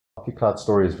OcuCloud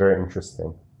story is very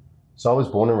interesting. So I was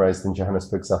born and raised in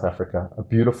Johannesburg, South Africa, a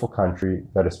beautiful country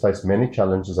that has faced many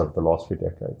challenges over the last few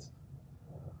decades.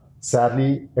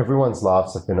 Sadly, everyone's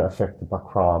lives have been affected by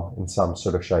crime in some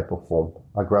sort of shape or form.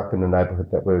 I grew up in a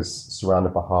neighborhood that was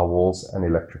surrounded by high walls and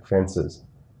electric fences.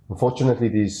 Unfortunately,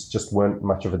 these just weren't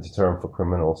much of a deterrent for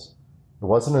criminals. It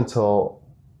wasn't until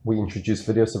we introduced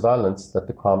video surveillance that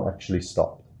the crime actually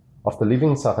stopped. After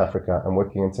living in South Africa and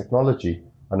working in technology,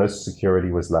 I noticed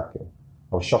security was lacking.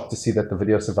 I was shocked to see that the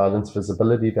video surveillance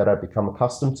visibility that I'd become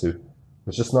accustomed to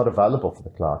was just not available for the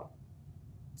cloud.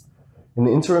 In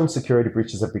the interim, security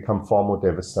breaches have become far more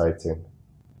devastating.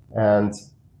 And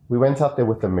we went out there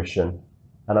with a mission,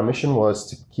 and our mission was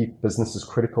to keep businesses'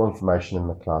 critical information in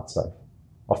the cloud safe.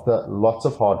 After lots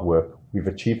of hard work, we've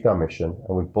achieved our mission,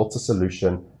 and we've built a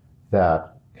solution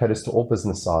that caters to all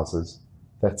business sizes,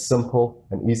 that's simple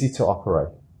and easy to operate,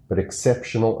 but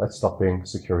exceptional at stopping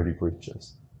security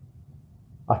breaches.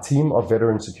 Our team of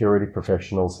veteran security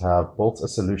professionals have built a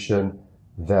solution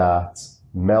that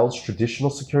melds traditional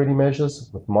security measures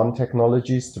with modern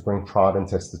technologies to bring tried and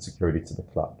tested security to the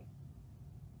cloud.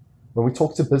 When we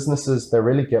talk to businesses, they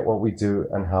really get what we do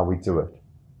and how we do it.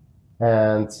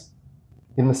 And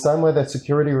in the same way that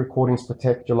security recordings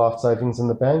protect your life savings in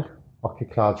the bank,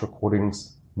 OcuCloud's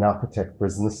recordings now protect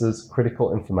businesses'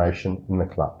 critical information in the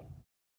cloud.